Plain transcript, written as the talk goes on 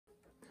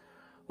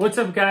What's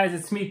up guys,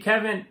 it's me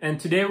Kevin, and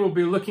today we'll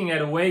be looking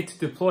at a way to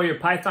deploy your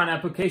Python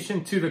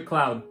application to the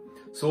cloud.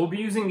 So we'll be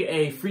using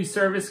a free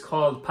service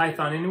called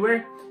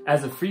PythonAnywhere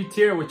as a free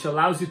tier, which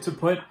allows you to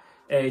put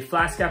a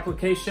Flask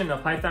application, a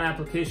Python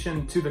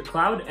application to the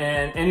cloud,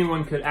 and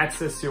anyone could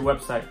access your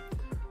website.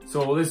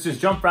 So let's just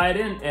jump right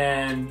in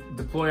and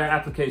deploy our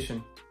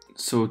application.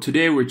 So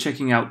today we're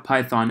checking out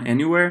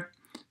PythonAnywhere.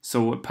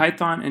 So what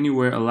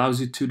PythonAnywhere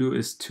allows you to do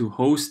is to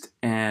host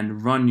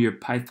and run your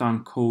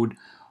Python code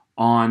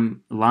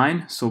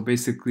online. So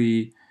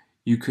basically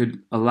you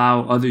could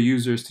allow other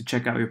users to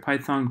check out your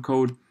Python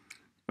code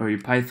or your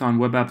Python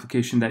web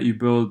application that you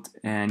build,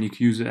 and you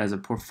can use it as a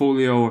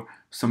portfolio or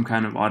some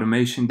kind of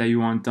automation that you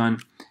want done.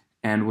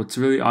 And what's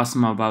really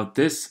awesome about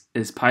this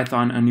is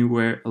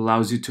PythonAnywhere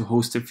allows you to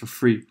host it for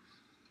free.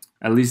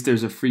 At least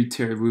there's a free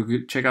tier.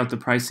 We'll check out the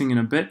pricing in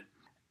a bit.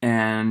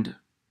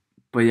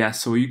 But yeah,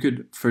 so you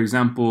could, for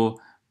example,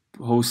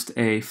 host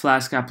a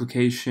Flask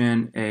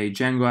application, a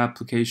Django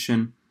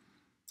application,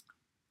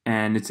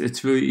 and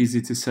it's really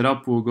easy to set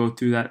up. We'll go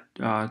through that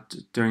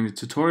during the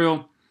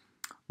tutorial.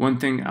 One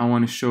thing I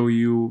want to show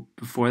you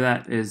before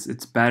that is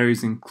its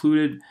batteries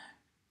included,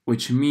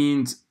 which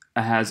means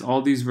it has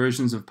all these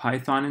versions of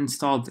Python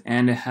installed,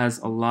 and it has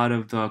a lot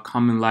of the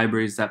common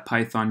libraries that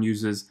Python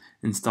uses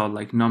installed,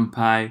 like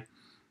NumPy,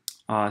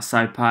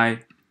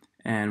 SciPy,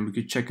 and we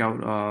could check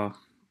out a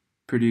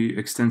pretty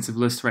extensive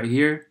list right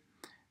here.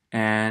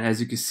 And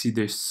as you can see,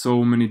 there's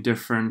so many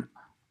different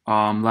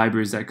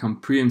libraries that come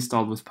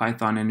pre-installed with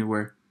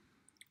PythonAnywhere,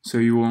 so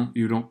you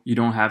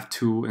don't have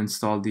to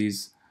install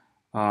these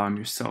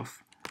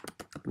yourself.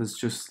 Let's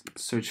just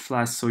search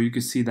Flask. So you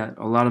can see that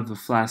a lot of the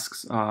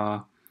Flask's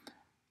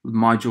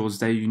modules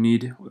that you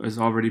need is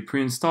already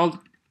pre-installed,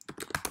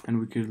 and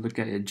we could look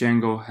at it.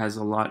 Django has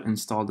a lot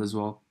installed as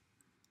well.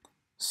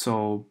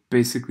 So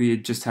basically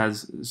it just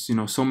has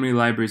so many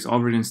libraries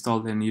already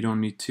installed, and you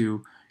don't need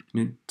to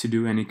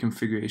do any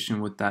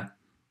configuration with that.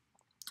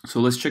 So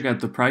let's check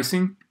out the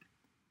pricing.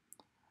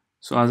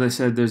 So as I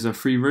said, there's a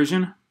free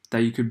version that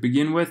you could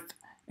begin with,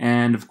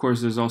 and of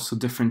course there's also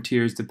different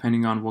tiers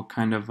depending on what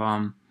kind of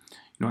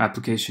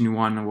application you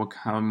want and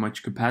how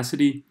much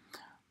capacity.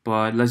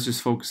 But let's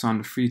just focus on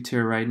the free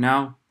tier right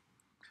now.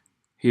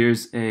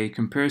 Here's a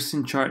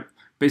comparison chart.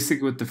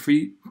 Basically with the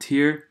free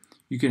tier,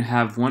 you can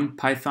have one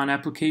Python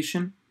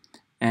application,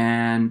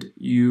 and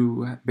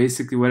you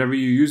basically, whatever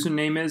your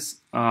username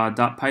is,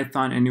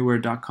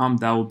 .pythonanywhere.com,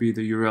 that will be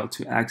the URL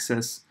to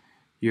access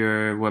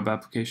your web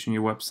application,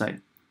 your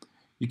website.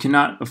 You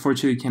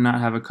unfortunately cannot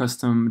have a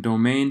custom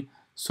domain,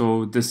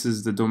 so this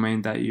is the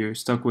domain that you're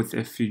stuck with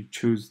if you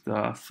choose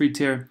the free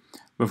tier.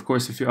 But of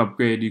course, if you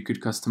upgrade, you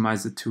could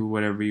customize it to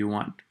whatever you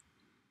want.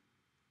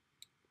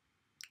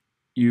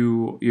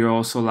 You're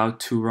also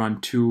allowed to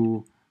run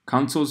two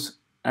consoles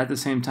at the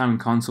same time, and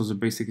consoles are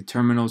basically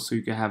terminals, so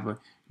you could have a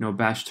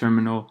bash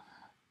terminal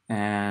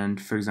and,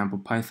 for example,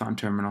 Python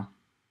terminal.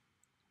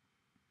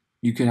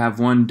 You could have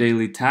one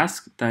daily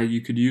task that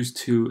you could use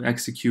to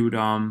execute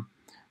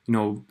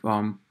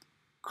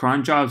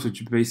cron jobs,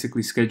 which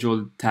basically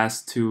scheduled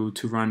tasks to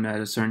run at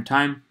a certain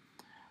time.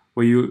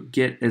 What you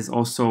get is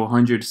also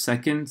 100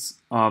 seconds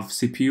of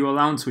CPU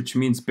allowance, which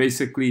means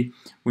basically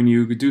when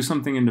you do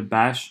something in the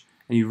bash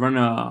and you run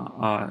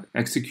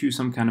execute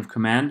some kind of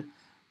command,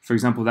 for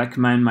example, that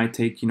command might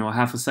take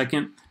half a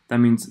second. That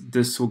means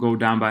this will go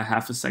down by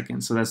half a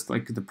second. So that's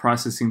like the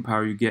processing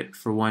power you get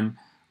for one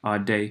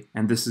day.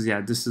 And this is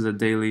a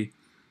daily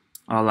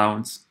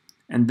allowance.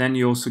 And then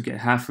you also get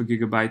 0.5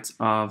 GB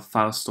of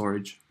file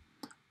storage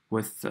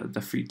with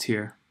the free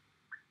tier.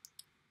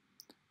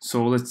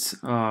 So let's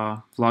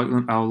I'll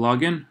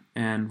log in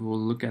and we'll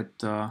look at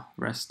the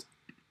rest.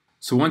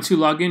 So once you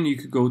log in, you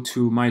could go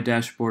to my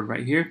dashboard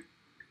right here,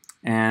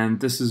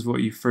 and this is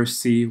what you first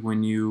see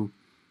when you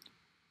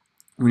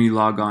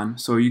log on.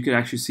 So you could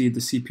actually see the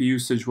CPU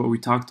usage, what we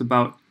talked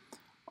about.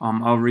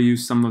 I'll reuse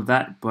some of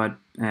that,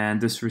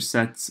 and this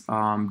resets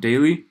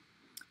daily,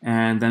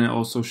 and then it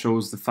also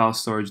shows the file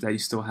storage that you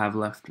still have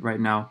left. Right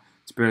now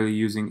it's barely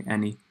using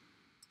any.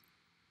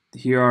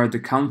 Here are the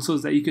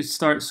consoles that you could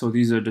start. So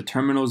these are the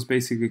terminals.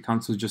 Basically,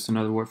 console is just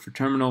another word for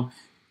terminal.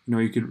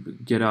 You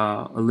could get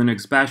a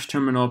Linux bash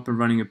terminal up and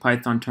running, a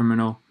Python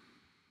terminal.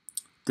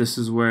 This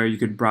is where you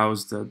could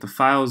browse the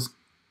files.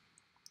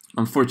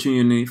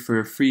 Unfortunately, for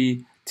a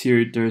free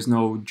tier, there's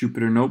no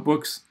Jupyter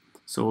notebooks,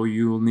 so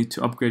you'll need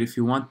to upgrade if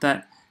you want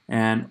that,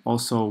 and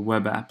also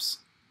web apps.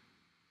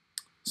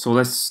 So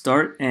let's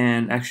start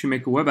and actually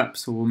make a web app.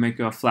 So we'll make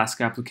a Flask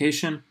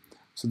application.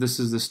 So this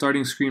is the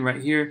starting screen right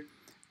here,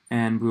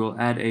 and we will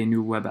add a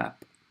new web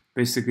app.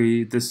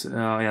 Basically, this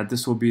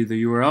will be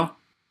the URL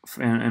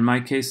in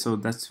my case. So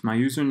that's my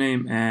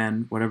username,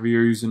 and whatever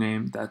your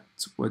username,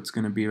 that's what's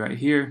going to be right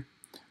here.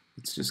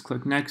 Let's just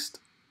click next.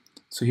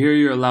 So here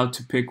you're allowed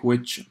to pick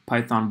which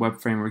Python web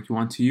framework you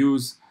want to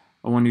use.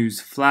 I want to use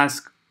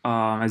Flask.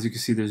 As you can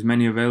see, there's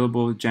many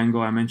available.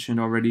 Django I mentioned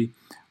already,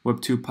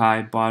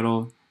 Web2Py,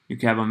 Bottle. You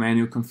can have a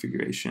manual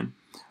configuration.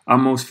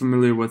 I'm most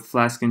familiar with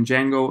Flask and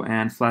Django,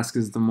 and Flask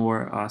is the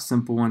more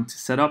simple one to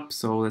set up,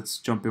 so let's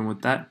jump in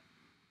with that.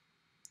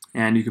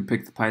 and you can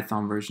pick the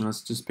Python version.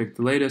 Let's just pick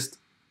the latest.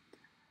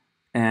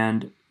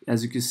 And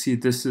as you can see,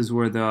 this is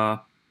where the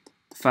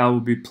file will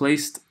be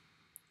placed.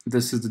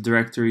 This is the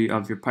directory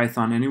of your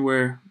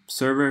PythonAnywhere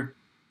server.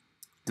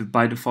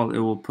 By default, it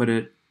will put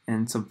it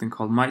in something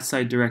called my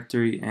site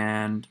directory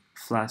and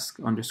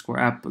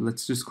Flask_app, but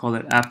let's just call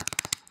it app.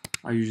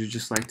 I usually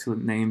just like to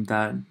name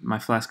that my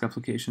Flask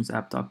applications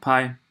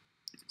app.py.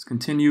 Let's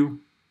continue.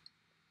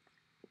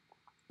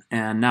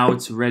 And now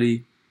it's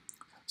ready.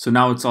 So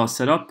now it's all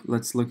set up.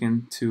 Let's look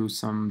into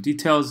some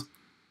details.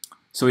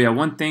 So yeah,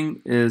 one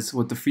thing is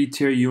with the free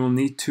tier, you will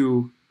need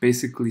to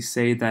basically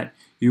say that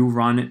we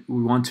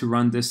want to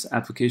run this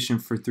application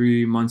for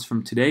 3 months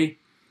from today,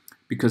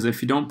 because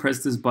if you don't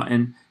press this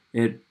button,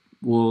 it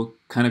will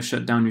kind of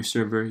shut down your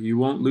server. You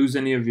won't lose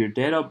any of your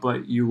data,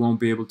 but you won't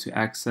be able to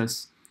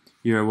access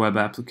your web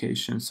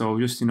application. So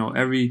just,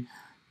 every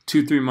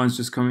 2-3 months,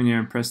 just come in here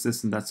and press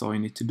this, and that's all you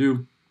need to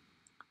do.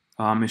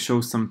 It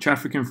shows some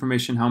traffic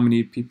information, how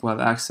many people have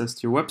access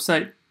to your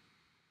website.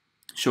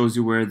 It shows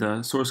you where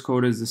the source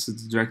code is. This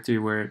is the directory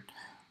where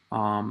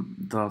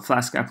the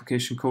Flask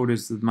application code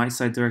is, the my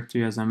site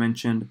directory, as I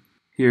mentioned.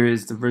 Here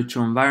is the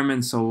virtual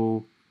environment.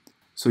 So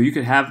you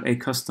could have a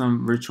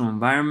custom virtual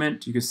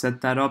environment. You could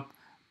set that up,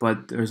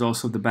 but there's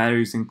also the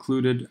batteries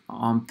included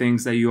on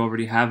things that you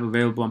already have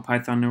available on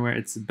PythonAnywhere.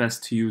 It's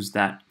best to use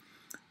that,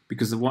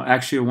 because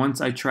actually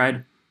once I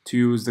tried to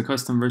use the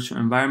custom virtual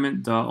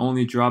environment, the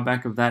only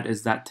drawback of that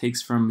is that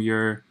takes from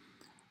your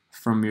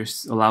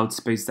allowed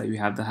space that you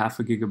have, the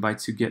 0.5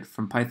 GB you get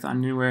from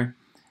PythonAnywhere,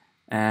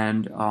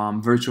 and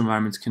virtual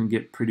environments can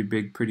get pretty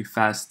big pretty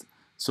fast.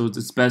 So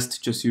it's best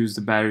to just use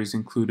the batteries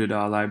included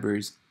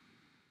libraries.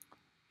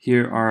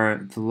 Here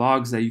are the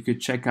logs that you could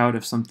check out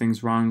if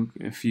something's wrong,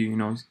 if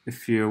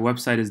if your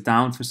website is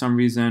down for some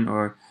reason,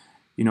 or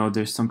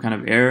there's some kind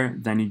of error,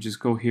 then you just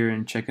go here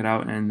and check it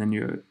out, and then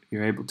you're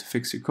able to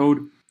fix your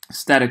code.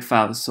 Static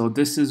files. So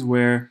this is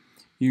where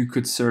you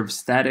could serve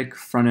static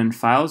front-end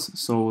files.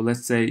 So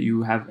let's say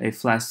you have a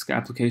Flask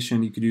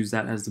application, you could use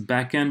that as the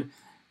backend,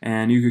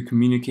 and you could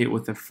communicate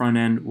with the front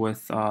end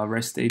with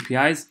REST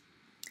APIs,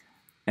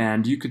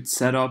 and you could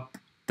set up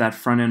that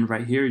front end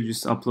right here. You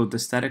just upload the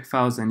static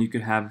files, and you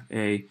could have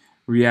a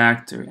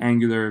React or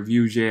Angular or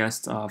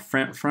Vue.js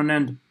front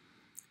end,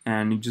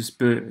 and you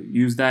just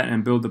use that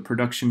and build the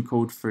production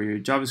code for your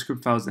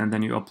JavaScript files, and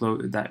then you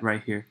upload that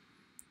right here,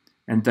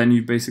 and then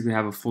you basically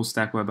have a full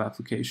stack web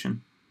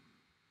application.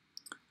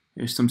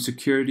 There's some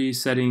security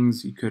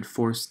settings. You could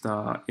force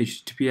the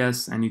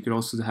HTTPS, and you could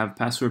also have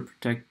password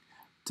protected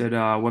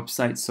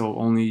websites, so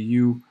only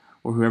you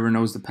or whoever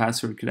knows the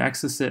password could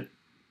access it.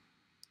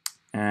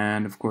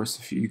 And of course,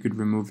 if you could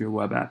remove your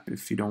web app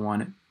if you don't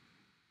want it.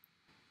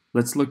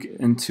 Let's look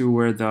into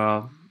where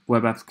the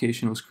web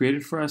application was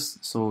created for us.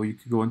 So you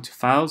could go into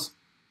Files.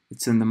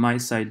 It's in the my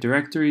site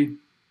directory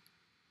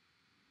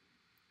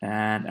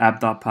and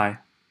app.py.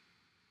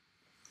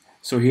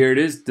 So here it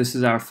is. This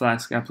is our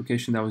Flask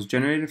application that was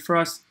generated for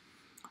us.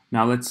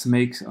 Now let's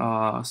make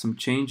some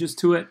changes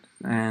to it,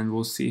 and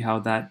we'll see how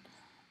that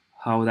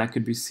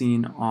could be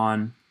seen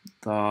on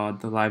the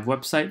live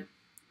website.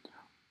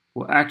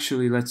 Well,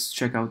 actually, let's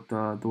check out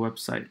the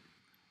website.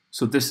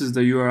 So this is the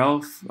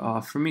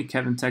URL for me,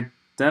 Kevin Tech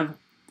Dev,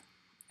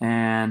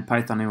 and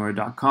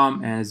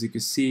PythonAnywhere.com. And as you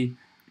can see,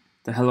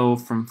 the hello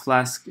from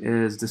Flask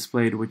is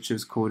displayed, which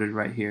is coded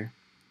right here.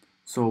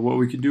 So what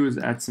we could do is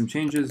add some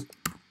changes.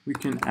 We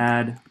can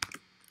add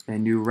a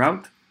new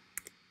route.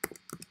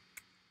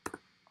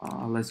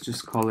 Let's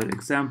just call it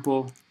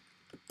example.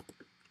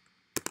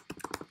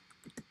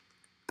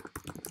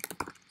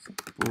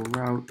 Simple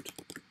route.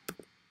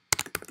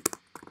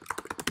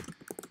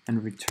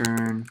 And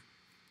return,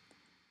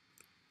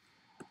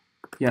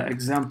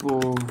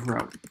 example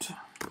route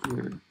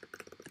here.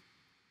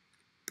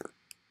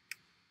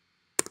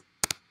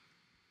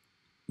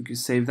 You can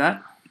save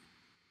that,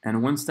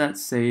 and once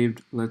that's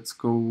saved, let's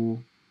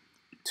go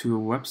to a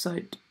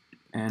website,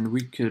 and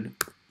we could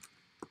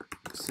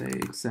say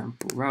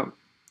example route.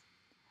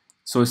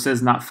 So it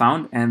says not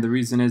found, and the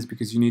reason is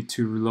because you need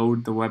to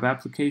reload the web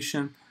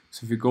application.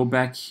 So if you go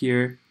back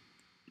here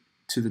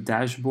to the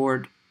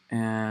dashboard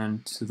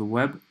and to the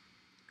web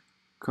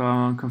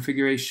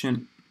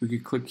configuration, we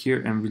could click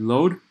here and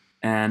reload,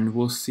 and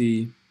we'll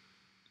see.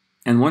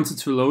 And once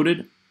it's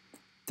reloaded,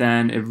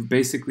 then it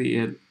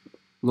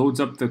loads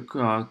up the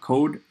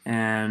code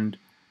and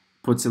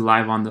puts it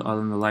live on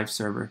the live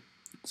server.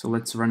 So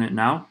let's run it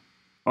now.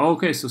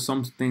 Okay, so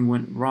something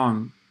went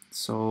wrong.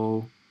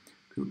 So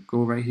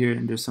go right here,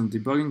 and there's some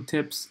debugging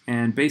tips,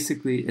 and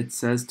basically it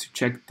says to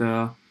check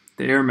the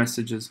error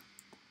messages,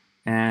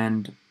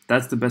 and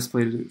that's the best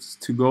place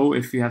to go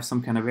if you have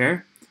some kind of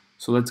error.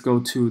 So let's go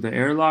to the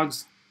error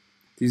logs.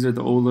 These are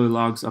the older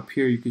logs up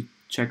here. You could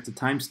check the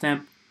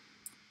timestamp.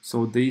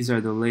 So these are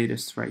the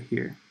latest right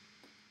here.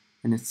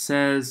 And it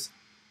says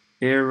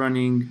error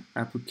running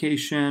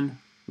application,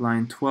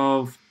 line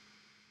 12.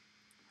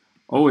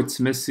 Oh, it's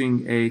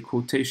missing a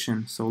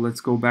quotation. So let's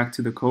go back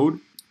to the code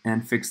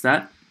and fix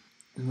that.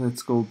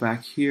 Let's go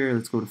back here.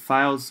 Let's go to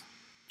Files,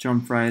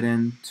 jump right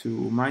into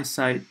my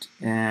site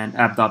and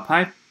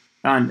app.py,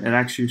 and it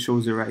actually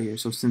shows it right here.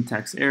 So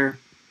syntax error.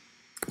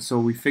 So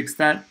we fixed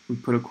that, we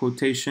put a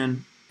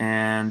quotation,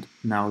 and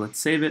now let's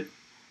save it.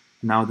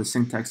 Now the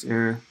syntax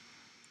error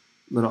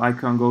little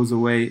icon goes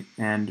away,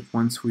 and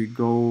once we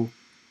go,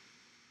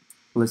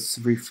 let's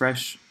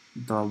refresh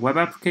the web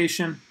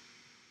application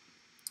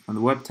on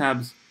the web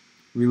tabs,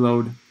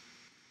 reload,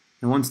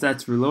 and once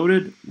that's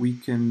reloaded, we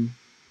can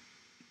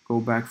go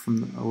back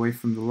away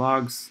from the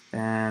logs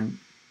and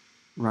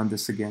run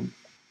this again.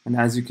 And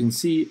as you can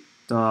see,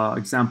 the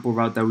example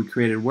route that we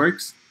created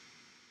works,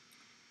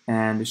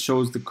 and it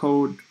shows the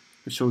code,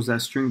 it shows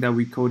that string that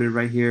we coded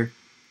right here,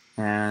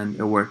 and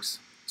it works.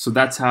 So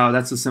that's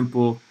a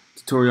simple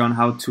tutorial on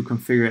how to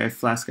configure a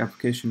Flask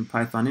application in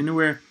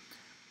PythonAnywhere.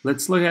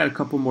 Let's look at a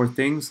couple more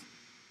things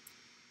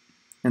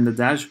in the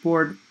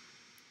dashboard.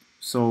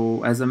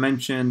 So as I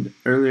mentioned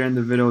earlier in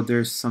the video,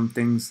 there's some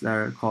things that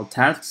are called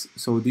tasks.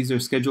 So these are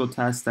scheduled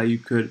tasks that you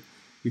could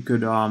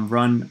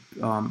run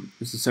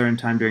at a certain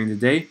time during the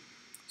day.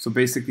 So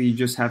basically, you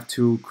just have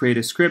to create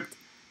a script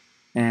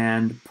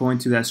and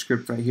point to that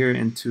script right here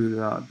into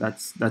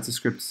that's a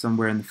script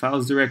somewhere in the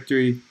files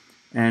directory,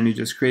 and you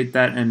just create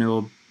that, and it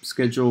will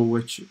schedule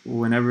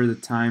whenever the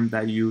time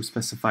that you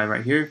specify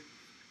right here.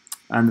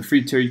 On the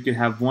free tier, you could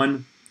have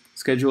one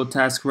scheduled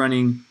task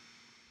running,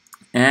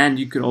 and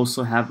you could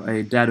also have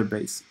a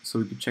database. So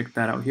we could check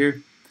that out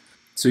here.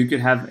 So you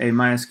could have a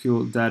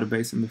MySQL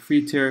database in the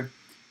free tier.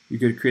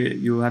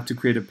 You'll have to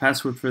create a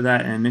password for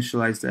that and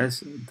initialize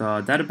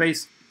the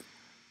database.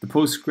 The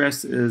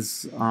Postgres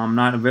is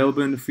not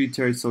available in the free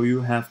tier, so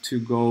you have to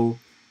go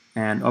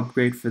and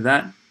upgrade for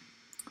that.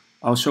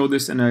 I'll show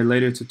this in a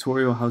later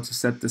tutorial how to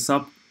set this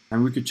up,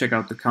 and we could check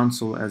out the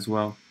console as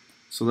well.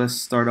 So let's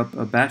start up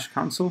a bash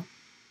console.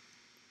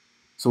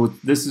 So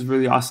this is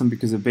really awesome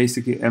because it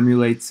basically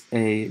emulates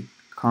a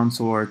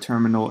console or a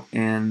terminal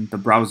in the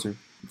browser.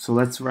 So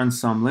let's run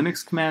some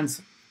Linux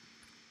commands.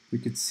 We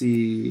could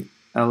see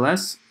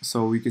ls,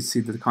 so we could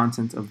see the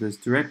content of this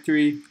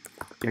directory.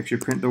 You actually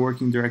print the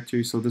working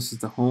directory, so this is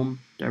the home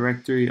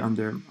directory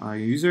under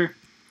user.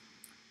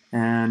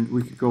 And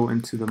we could go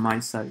into the my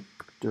site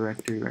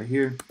directory right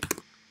here,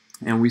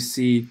 and we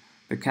see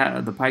the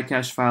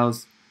PyCache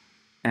files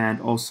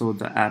and also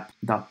the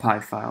app.py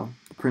file.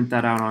 Print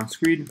that out on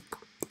screen.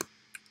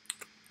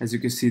 As you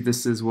can see,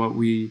 this is what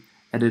we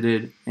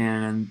edited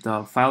in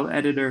the file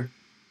editor.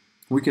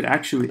 We could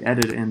actually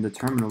edit in the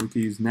terminal. We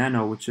could use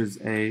Nano, which is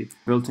a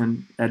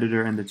built-in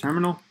editor in the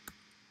terminal.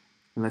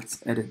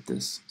 Let's edit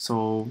this.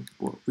 So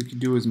what we could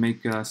do is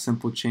make a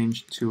simple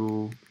change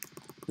to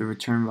the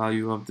return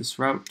value of this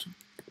route.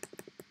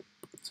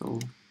 So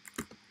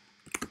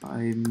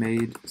I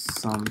made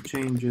some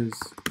changes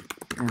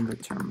in the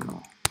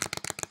terminal.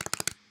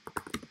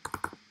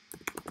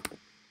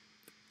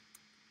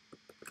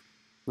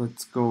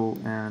 Let's go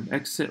and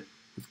exit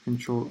with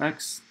Control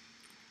X.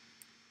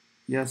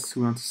 Yes,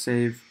 we want to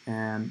save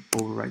and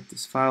overwrite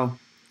this file.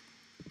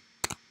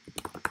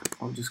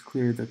 I'll just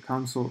clear the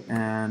console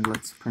and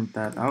let's print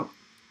that out.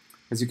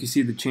 As you can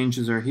see, the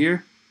changes are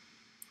here.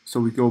 So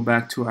we go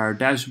back to our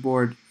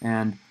dashboard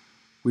and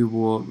we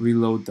will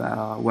reload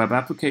the web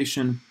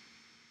application.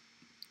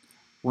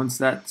 Once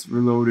that's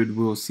reloaded,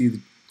 we'll see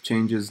the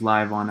changes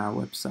live on our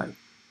website.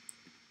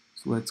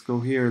 So let's go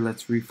here,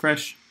 let's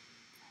refresh.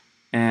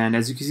 And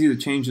as you can see, the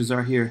changes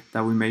are here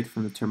that we made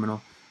from the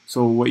terminal.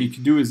 So what you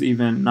could do is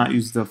even not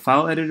use the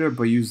file editor,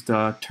 but use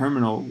the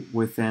terminal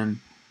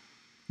within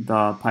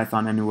the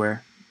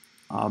PythonAnywhere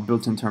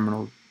built-in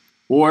terminal.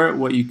 Or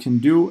what you can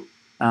do,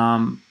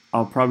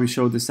 I'll probably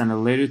show this in a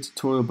later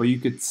tutorial, but you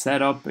could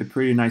set up a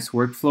pretty nice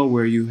workflow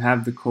where you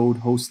have the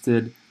code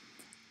hosted,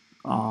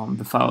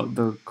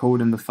 the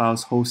code and the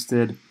files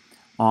hosted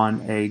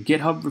on a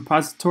GitHub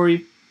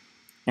repository.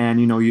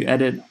 And you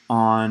edit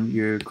on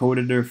your code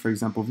editor, for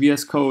example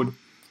VS Code,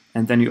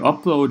 and then you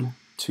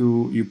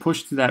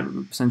push to that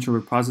central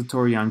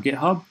repository on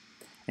GitHub,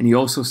 and you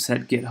also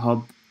set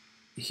GitHub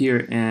here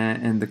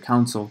in the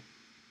console,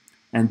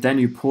 and then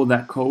you pull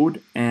that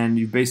code and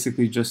you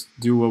basically just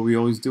do what we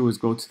always do, is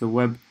go to the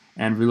web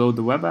and reload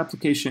the web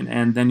application,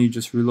 and then you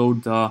just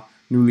reload the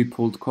newly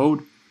pulled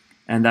code.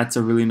 And that's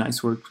a really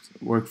nice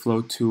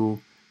workflow to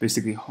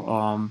basically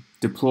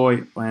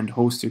deploy and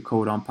host your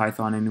code on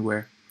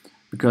PythonAnywhere.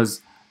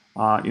 Because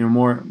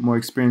more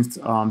experienced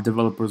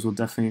developers will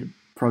definitely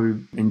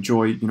probably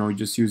enjoy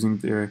just using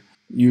their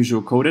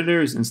usual code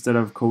editors instead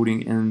of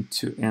coding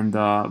in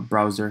the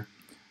browser,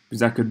 because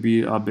that could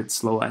be a bit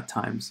slow at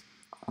times.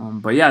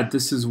 But yeah,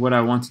 this is what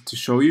I wanted to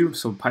show you.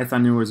 So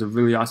PythonAnywhere is a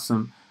really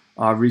awesome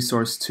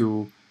resource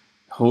to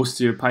host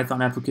your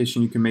Python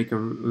application. You can make a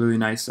really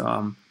nice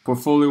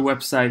portfolio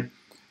website,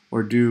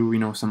 or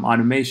do some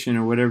automation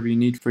or whatever you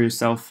need for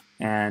yourself,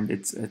 and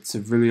it's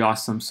really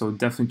awesome. So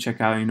definitely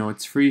check out.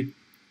 It's free.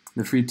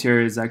 The free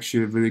tier is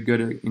actually really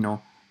good.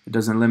 It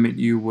doesn't limit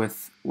you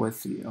with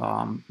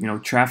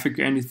traffic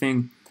or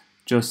anything,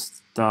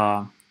 just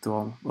the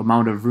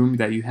amount of room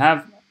that you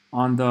have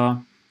on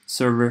the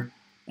server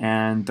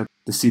and the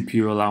the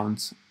CPU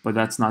allowance, but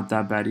that's not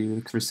that bad either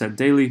because we're set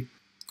daily.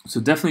 So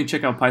definitely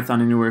check out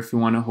PythonAnywhere if you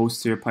want to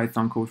host your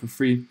Python code for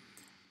free.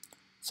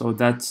 So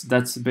that's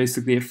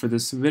basically it for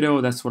this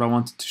video. That's what I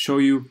wanted to show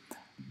you.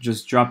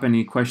 Just drop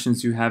any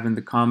questions you have in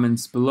the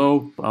comments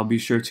below. I'll be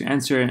sure to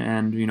answer,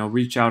 and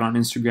reach out on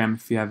Instagram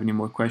if you have any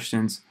more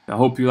questions. I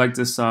hope you liked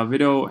this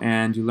video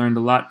and you learned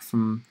a lot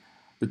from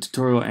the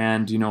tutorial,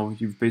 and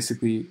you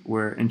basically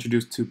were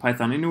introduced to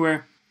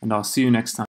PythonAnywhere, and I'll see you next time.